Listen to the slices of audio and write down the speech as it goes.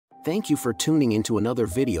Thank you for tuning into another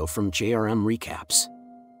video from JRM Recaps.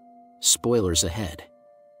 Spoilers ahead.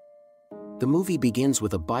 The movie begins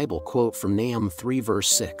with a Bible quote from Nahum 3 verse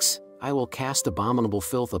 6, "I will cast abominable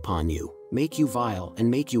filth upon you, make you vile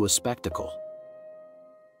and make you a spectacle."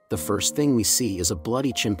 The first thing we see is a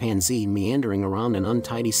bloody chimpanzee meandering around an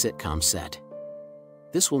untidy sitcom set.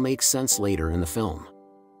 This will make sense later in the film.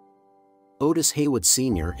 Otis Haywood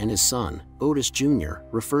Sr. and his son, Otis Jr.,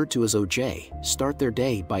 referred to as OJ, start their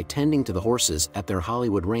day by tending to the horses at their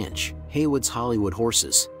Hollywood ranch, Haywood's Hollywood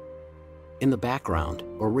Horses. In the background,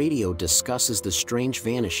 a radio discusses the strange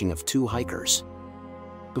vanishing of two hikers.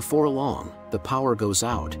 Before long, the power goes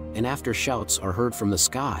out, and after shouts are heard from the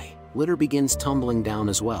sky, litter begins tumbling down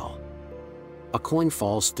as well. A coin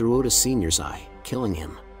falls through Otis Sr.'s eye, killing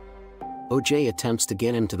him. OJ attempts to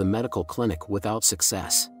get him to the medical clinic without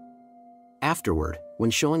success. Afterward, when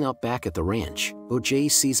showing up back at the ranch, OJ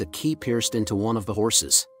sees a key pierced into one of the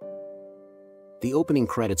horses. The opening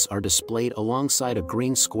credits are displayed alongside a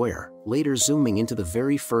green square, later zooming into the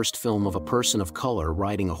very first film of a person of color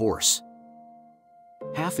riding a horse.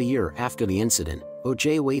 Half a year after the incident,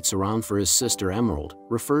 OJ waits around for his sister Emerald,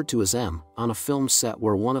 referred to as M, on a film set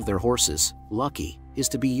where one of their horses, Lucky, is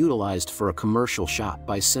to be utilized for a commercial shot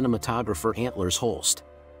by cinematographer Antlers Holst.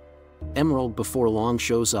 Emerald before long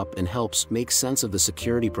shows up and helps make sense of the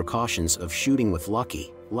security precautions of shooting with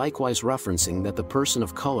Lucky, likewise referencing that the person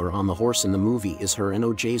of color on the horse in the movie is her and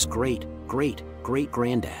OJ's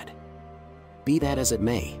great-great-great-granddad. Be that as it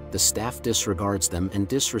may, the staff disregards them and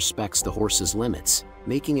disrespects the horse's limits,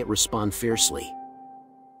 making it respond fiercely.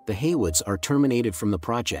 The Haywoods are terminated from the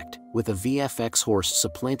project, with a VFX horse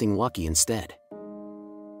supplanting Lucky instead.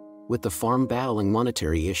 With the farm battling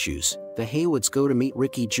monetary issues, the Haywoods go to meet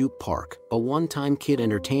Ricky Jupe Park, a one-time kid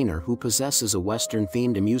entertainer who possesses a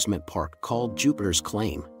Western-themed amusement park called Jupiter's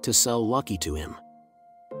Claim, to sell Lucky to him.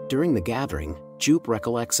 During the gathering, Jupe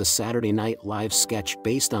recollects a Saturday Night Live sketch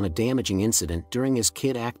based on a damaging incident during his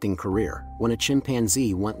kid acting career, when a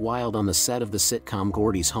chimpanzee went wild on the set of the sitcom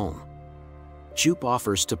Gordy's Home. Jupe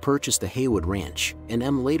offers to purchase the Haywood Ranch, and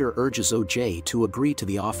M later urges OJ to agree to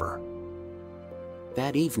the offer.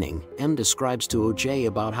 That evening, M describes to OJ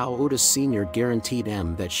about how Otis Sr. guaranteed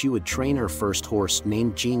M that she would train her first horse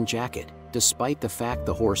named Jean Jacket, despite the fact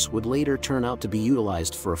the horse would later turn out to be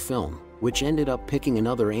utilized for a film, which ended up picking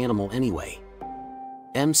another animal anyway.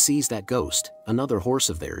 M sees that Ghost, another horse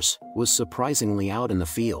of theirs, was surprisingly out in the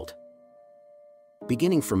field.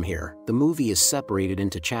 Beginning from here, the movie is separated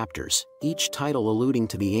into chapters, each title alluding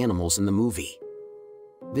to the animals in the movie.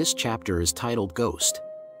 This chapter is titled Ghost.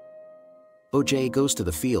 OJ goes to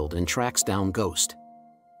the field and tracks down Ghost.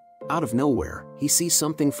 Out of nowhere, he sees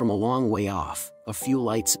something from a long way off, a few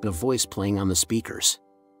lights and a voice playing on the speakers.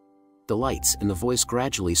 The lights and the voice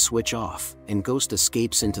gradually switch off, and Ghost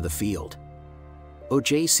escapes into the field.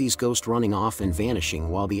 OJ sees Ghost running off and vanishing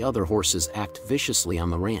while the other horses act viciously on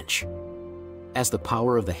the ranch. As the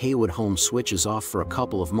power of the Haywood home switches off for a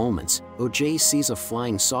couple of moments, OJ sees a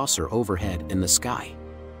flying saucer overhead in the sky.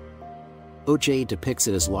 OJ depicts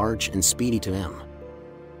it as large and speedy to M.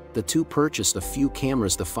 The two purchased a few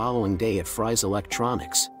cameras the following day at Fry's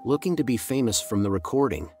Electronics, looking to be famous from the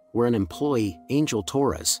recording, where an employee, Angel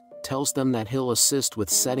Torres, tells them that he'll assist with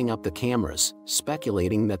setting up the cameras,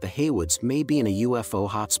 speculating that the Haywoods may be in a UFO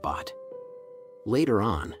hotspot. Later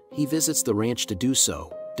on, he visits the ranch to do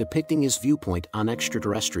so, depicting his viewpoint on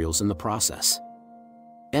extraterrestrials in the process.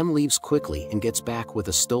 M leaves quickly and gets back with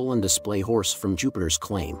a stolen display horse from Jupiter's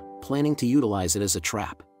Claim, planning to utilize it as a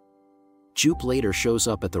trap. Jupe later shows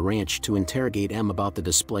up at the ranch to interrogate M about the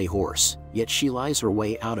display horse, yet she lies her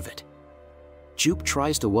way out of it. Jupe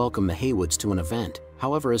tries to welcome the Haywoods to an event,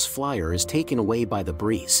 however his flyer is taken away by the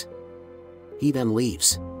breeze. He then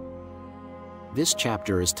leaves. This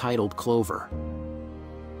chapter is titled Clover.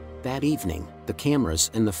 That evening, the cameras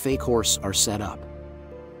and the fake horse are set up.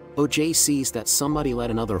 OJ sees that somebody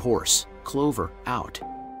let another horse, Clover, out.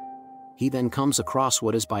 He then comes across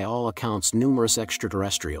what is by all accounts numerous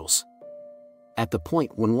extraterrestrials. At the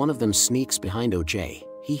point when one of them sneaks behind OJ,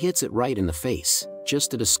 he hits it right in the face,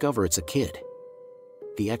 just to discover it's a kid.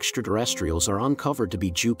 The extraterrestrials are uncovered to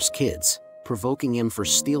be Jupe's kids, provoking him for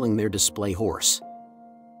stealing their display horse.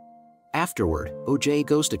 Afterward, OJ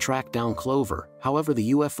goes to track down Clover, however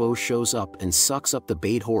the UFO shows up and sucks up the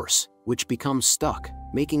bait horse, which becomes stuck,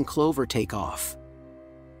 making Clover take off.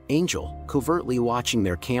 Angel, covertly watching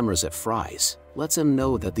their cameras at Fry's, lets him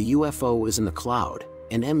know that the UFO is in the cloud,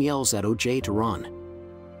 and M yells at OJ to run.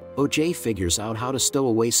 OJ figures out how to stow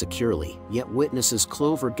away securely, yet witnesses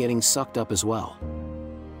Clover getting sucked up as well.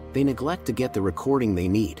 They neglect to get the recording they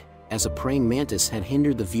need, as a praying mantis had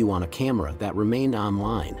hindered the view on a camera that remained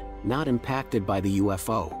online, not impacted by the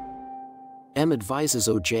UFO. M advises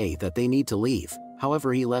OJ that they need to leave,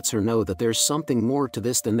 however he lets her know that there's something more to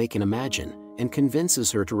this than they can imagine, and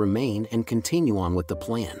convinces her to remain and continue on with the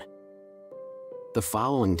plan. The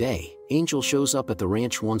following day, Angel shows up at the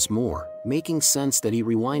ranch once more, making sense that he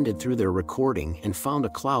rewinded through their recording and found a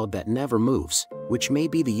cloud that never moves, which may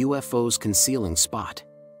be the UFO's concealing spot.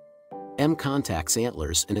 M contacts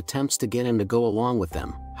Antlers and attempts to get him to go along with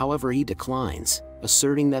them, however he declines,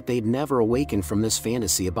 asserting that they'd never awaken from this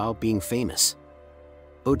fantasy about being famous.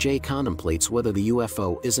 OJ contemplates whether the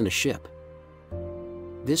UFO isn't a ship.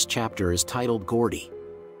 This chapter is titled Gordy.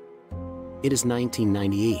 It is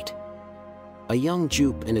 1998. A young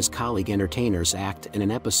Jupe and his colleague entertainers act in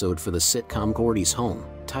an episode for the sitcom Gordy's Home,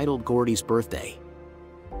 titled Gordy's Birthday.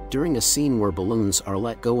 During a scene where balloons are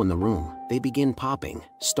let go in the room, they begin popping,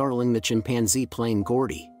 startling the chimpanzee playing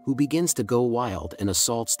Gordy, who begins to go wild and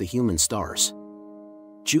assaults the human stars.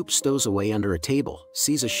 Jupe stows away under a table,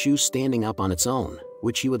 sees a shoe standing up on its own,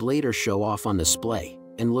 which he would later show off on display,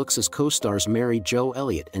 and looks as co-stars Mary Jo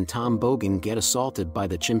Elliott and Tom Bogan get assaulted by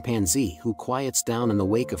the chimpanzee, who quiets down in the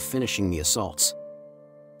wake of finishing the assaults.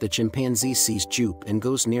 The chimpanzee sees Jupe and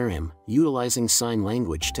goes near him, utilizing sign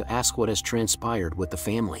language to ask what has transpired with the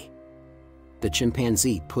family. The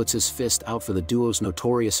chimpanzee puts his fist out for the duo's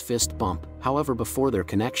notorious fist bump, however before their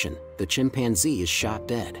connection, the chimpanzee is shot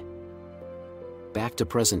dead. Back to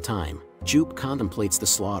present time, Jupe contemplates the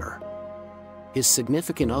slaughter. His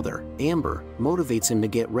significant other, Amber, motivates him to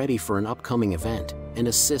get ready for an upcoming event, and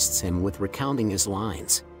assists him with recounting his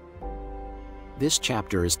lines. This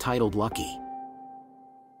chapter is titled Lucky.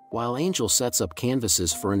 While Angel sets up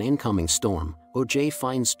canvases for an incoming storm, OJ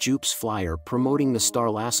finds Jupe's flyer promoting the Star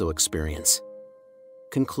Lasso experience.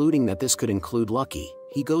 Concluding that this could include Lucky,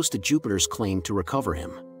 he goes to Jupiter's claim to recover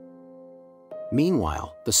him.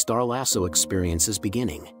 Meanwhile, the Star Lasso experience is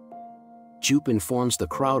beginning. Jupe informs the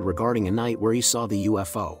crowd regarding a night where he saw the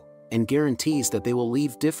UFO, and guarantees that they will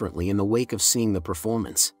leave differently in the wake of seeing the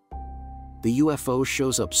performance. The UFO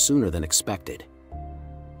shows up sooner than expected.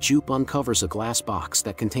 Jupe uncovers a glass box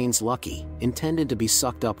that contains Lucky, intended to be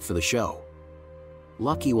sucked up for the show.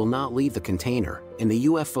 Lucky will not leave the container, and the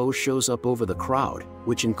UFO shows up over the crowd,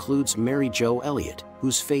 which includes Mary Jo Elliott,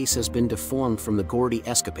 whose face has been deformed from the Gordy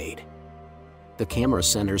escapade. The camera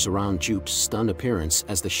centers around Jupe's stunned appearance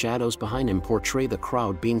as the shadows behind him portray the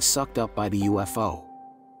crowd being sucked up by the UFO.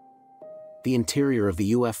 The interior of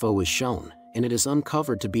the UFO is shown, and it is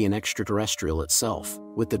uncovered to be an extraterrestrial itself,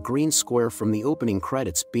 with the green square from the opening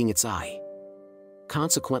credits being its eye.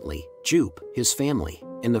 Consequently, Jupe, his family,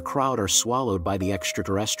 and the crowd are swallowed by the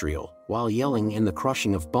extraterrestrial, while yelling and the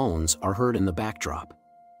crushing of bones are heard in the backdrop.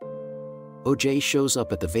 OJ shows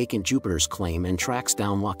up at the vacant Jupiter's claim and tracks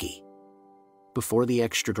down Lucky. Before the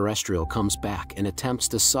extraterrestrial comes back and attempts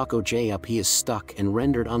to suck OJ up, he is stuck and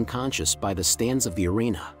rendered unconscious by the stands of the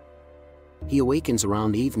arena. He awakens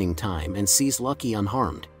around evening time and sees Lucky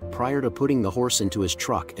unharmed, prior to putting the horse into his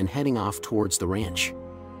truck and heading off towards the ranch.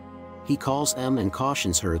 He calls M and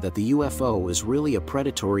cautions her that the UFO is really a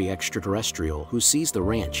predatory extraterrestrial who sees the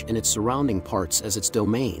ranch and its surrounding parts as its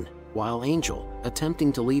domain, while Angel,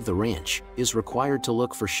 attempting to leave the ranch, is required to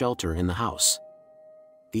look for shelter in the house.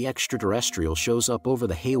 The extraterrestrial shows up over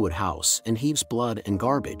the Haywood house and heaves blood and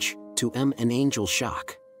garbage, to M and Angel's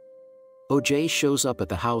shock. OJ shows up at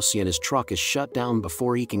the house, yet his truck is shut down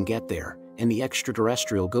before he can get there, and the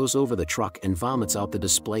extraterrestrial goes over the truck and vomits out the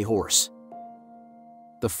display horse.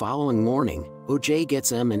 The following morning, OJ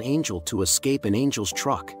gets M and Angel to escape in Angel's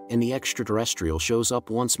truck, and the extraterrestrial shows up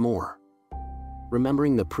once more.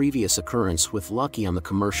 Remembering the previous occurrence with Lucky on the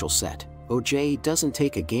commercial set, OJ doesn't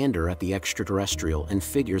take a gander at the extraterrestrial and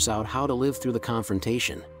figures out how to live through the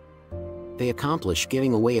confrontation. They accomplish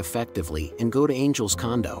getting away effectively and go to Angel's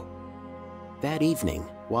condo. That evening,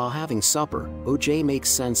 while having supper, OJ makes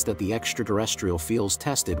sense that the extraterrestrial feels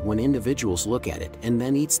tested when individuals look at it and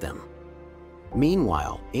then eats them.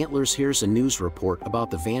 Meanwhile, Antlers hears a news report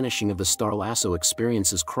about the vanishing of the Star Lasso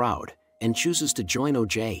experience's crowd, and chooses to join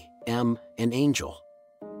OJ, M, and Angel.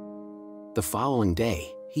 The following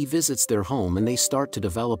day, he visits their home and they start to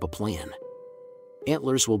develop a plan.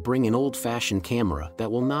 Antlers will bring an old-fashioned camera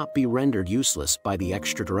that will not be rendered useless by the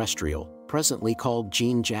extraterrestrial, presently called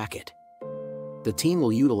Jean Jacket. The team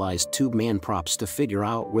will utilize tube man props to figure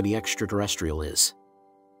out where the extraterrestrial is.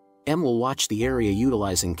 M will watch the area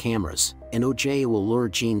utilizing cameras, and OJ will lure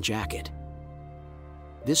Jean Jacket.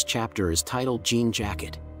 This chapter is titled Jean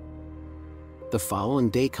Jacket. The following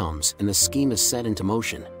day comes and the scheme is set into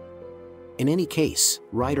motion. In any case,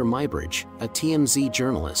 Ryder Muybridge, a TMZ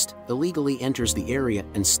journalist, illegally enters the area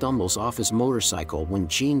and stumbles off his motorcycle when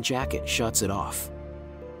Jean Jacket shuts it off.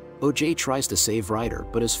 OJ tries to save Ryder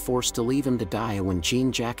but is forced to leave him to die when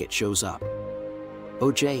Jean Jacket shows up.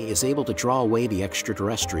 OJ is able to draw away the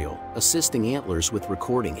extraterrestrial, assisting Antlers with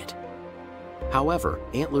recording it. However,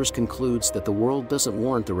 Antlers concludes that the world doesn't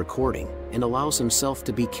warrant the recording and allows himself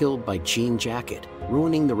to be killed by Jean Jacket,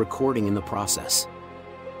 ruining the recording in the process.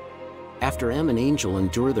 After M and Angel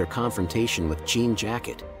endure their confrontation with Jean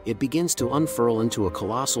Jacket, it begins to unfurl into a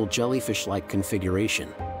colossal jellyfish-like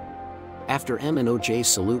configuration. After M and OJ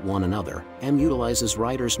salute one another, M utilizes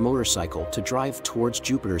Ryder's motorcycle to drive towards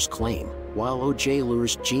Jupiter's claim, while OJ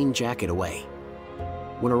lures Jean Jacket away.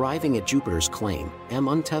 When arriving at Jupiter's claim, M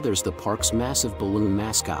untethers the park's massive balloon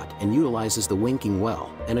mascot and utilizes the winking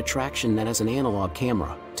well, an attraction that has an analog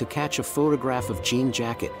camera, to catch a photograph of Jean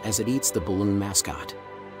Jacket as it eats the balloon mascot.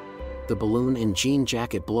 The balloon and Jean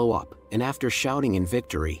Jacket blow up, and after shouting in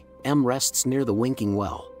victory, M rests near the winking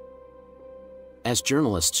well. As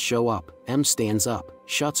journalists show up, M stands up,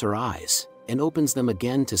 shuts her eyes, and opens them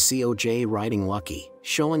again to see OJ riding Lucky,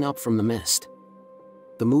 showing up from the mist.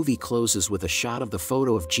 The movie closes with a shot of the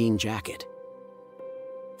photo of Jean Jacket.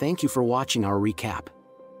 Thank you for watching our recap.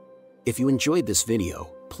 If you enjoyed this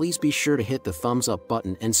video, please be sure to hit the thumbs up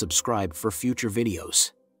button and subscribe for future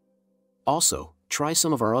videos. Also, try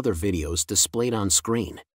some of our other videos displayed on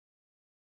screen.